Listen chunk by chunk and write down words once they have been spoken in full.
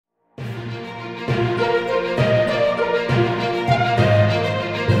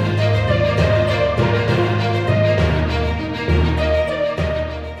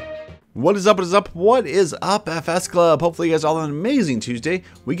What is up, what is up, what is up, FS Club? Hopefully you guys all have an amazing Tuesday.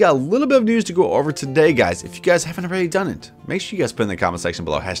 We got a little bit of news to go over today, guys. If you guys haven't already done it, make sure you guys put in the comment section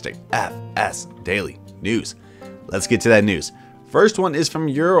below hashtag FS Daily News. Let's get to that news. First one is from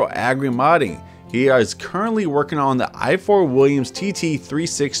Euro Agri Modding. He is currently working on the i4 Williams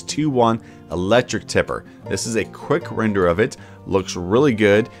TT3621 electric tipper. This is a quick render of it. Looks really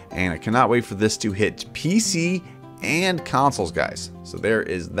good, and I cannot wait for this to hit PC and consoles, guys. So there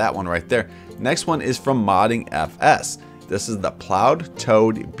is that one right there. Next one is from Modding FS. This is the Plowed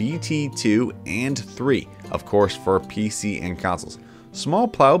Toad BT2 and 3, of course, for PC and consoles. Small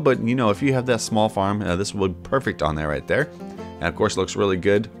plow, but you know, if you have that small farm, this will be perfect on there right there. And of course, looks really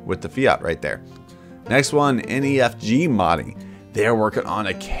good with the Fiat right there. Next one, NEFG Modding. They're working on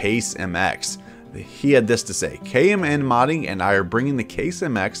a Case MX. He had this to say: KMN Modding and I are bringing the Case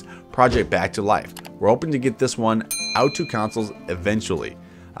MX project back to life. We're hoping to get this one out to consoles eventually.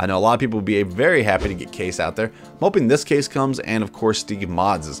 I know a lot of people will be very happy to get Case out there. I'm hoping this case comes, and of course Steve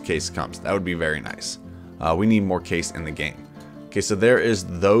Mods' case comes. That would be very nice. We need more Case in the game. Okay, so there is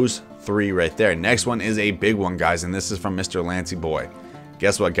those three right there. Next one is a big one, guys, and this is from Mr. Lancy Boy.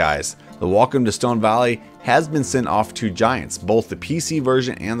 Guess what, guys? The Welcome to Stone Valley has been sent off to Giants, both the PC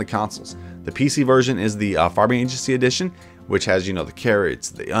version and the consoles. The PC version is the Farming Agency Edition, which has, you know, the carrots,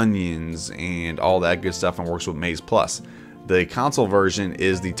 the onions, and all that good stuff, and works with Maize Plus. The console version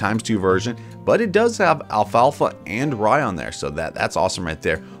is the ×2 version, but it does have alfalfa and rye on there, so that's awesome right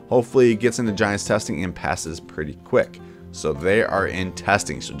there. Hopefully it gets into Giants testing and passes pretty quick. So they are in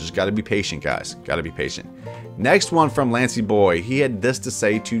testing, so just got to be patient, guys. Got to be patient. Next one from Lancy Boy. He had this to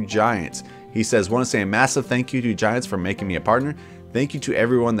say to Giants. He says, want to say a massive thank you to Giants for making me a partner. Thank you to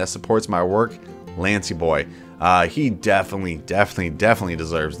everyone that supports my work. Lancy Boy. He definitely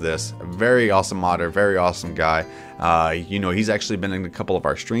deserves this. Very awesome modder, very awesome guy. You know, he's actually been in a couple of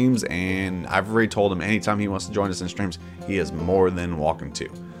our streams, and I've already told him anytime he wants to join us in streams, he is more than welcome to.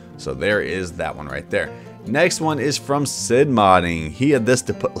 So there is that one right there. Next one is from Sid Modding. He had this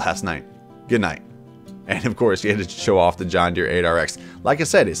to put last night. Good night. And of course, he had to show off the John Deere 8RX. Like I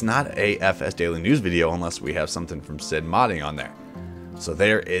said, it's not a FS Daily News video unless we have something from Sid Modding on there. So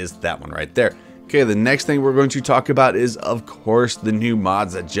there is that one right there. Okay, the next thing we're going to talk about is, of course, the new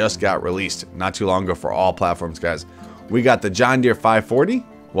mods that just got released not too long ago for all platforms, guys. We got the John Deere 540,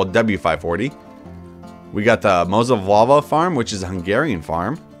 well, W540. We got the Mozovlava farm, which is a Hungarian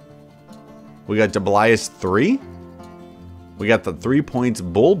farm. We got Debelius 3. We got the 3 Points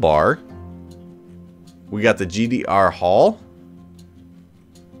Bull Bar. We got the GDR Hall.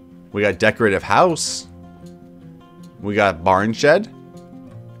 We got Decorative House. We got Barn Shed.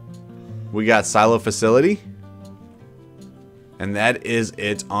 We got Silo Facility. And that is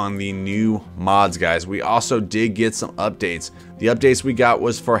it on the new mods, guys. We also did get some updates. The updates we got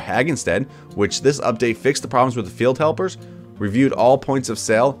was for Hagenstead, which this update fixed the problems with the field helpers, reviewed all points of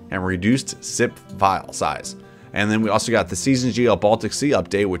sale, and reduced SIP file size. And then we also got the Seasons GL Baltic Sea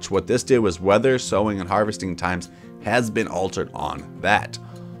update, which what this did was weather, sowing, and harvesting times has been altered on that.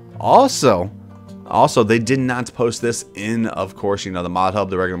 Also, they did not post this in, of course, you know, the mod hub,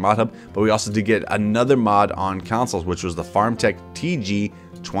 the regular mod hub, but we also did get another mod on consoles, which was the FarmTech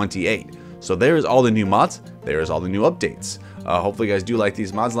TG28. So there is all the new mods. There is all the new updates. Hopefully you guys do like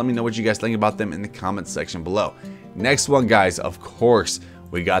these mods. Let me know what you guys think about them in the comments section below. Next one, guys, of course,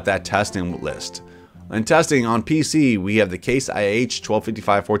 we got that testing list. In testing on PC, we have the Case IH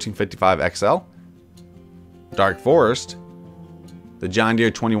 1255-1455 XL, Dark Forest, the John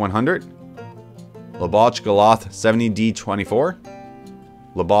Deere 2100, Laboch Galoth 70D24,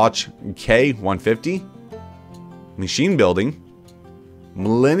 Laboch K150, Machine Building.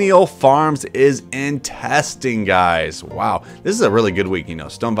 Millennial Farms is in testing, guys. Wow, this is a really good week. You know,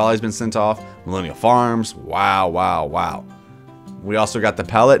 Stone Valley's been sent off. Millennial Farms. Wow, wow, wow. We also got the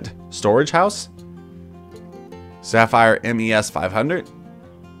Pellet Storage House, Sapphire MES 500,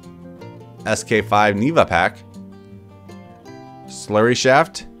 SK5 Neva Pack, Slurry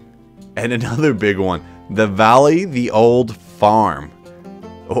Shaft, and another big one, the Valley, the Old Farm.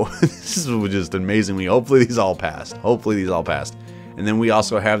 Oh, this is just amazing. Hopefully these all passed. And then we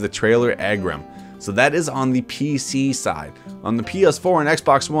also have the Trailer Agram. So that is on the PC side. On the PS4 and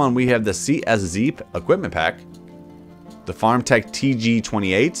Xbox One, we have the CSZ Equipment Pack, the FarmTech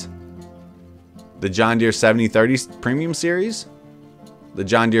TG28, the John Deere 7030 Premium Series, the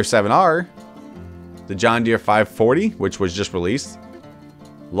John Deere 7R, the John Deere 540, which was just released,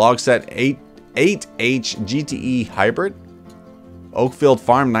 Logset 8H GTE Hybrid, Oakfield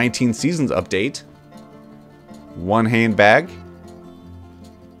Farm 19 Seasons update. One handbag.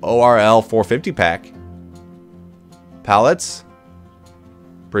 ORL 450 pack. Pallets.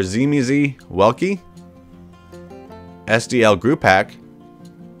 Brazimizi Welke. SDL group pack.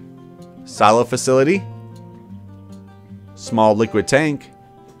 Silo facility. Small liquid tank.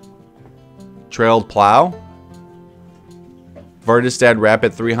 Trailed plow. Vertistad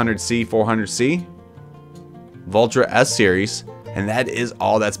Rapid 300C 400C. Vultra S series. And that is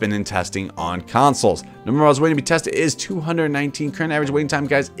all that's been in testing on consoles. Number I was waiting to be tested is 219. Current average waiting time,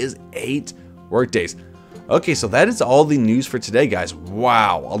 guys, is 8 workdays. Okay, so that is all the news for today, guys.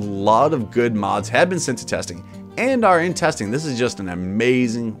 Wow, a lot of good mods have been sent to testing and are in testing. This is just an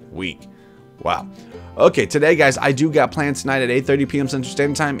amazing week. Wow. Okay, today, guys, I do got plans tonight at 8:30 p.m. Central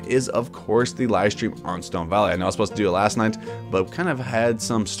Standard Time is, of course, the live stream on Stone Valley. I know I was supposed to do it last night, but kind of had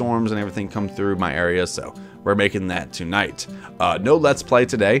some storms and everything come through my area, so we're making that tonight. No Let's Play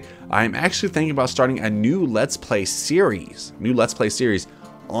today. I'm actually thinking about starting a new Let's Play series.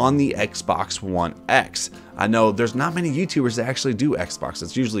 On the Xbox One X. I know there's not many YouTubers that actually do Xbox.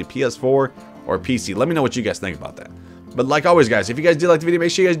 It's usually PS4 or PC. Let me know what you guys think about that. But like always, guys, if you guys did like the video, make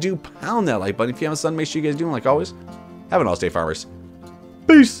sure you guys do pound that like button. If you have a son, make sure you guys do. And like always, have an all-day farmers.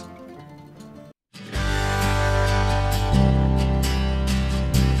 Peace.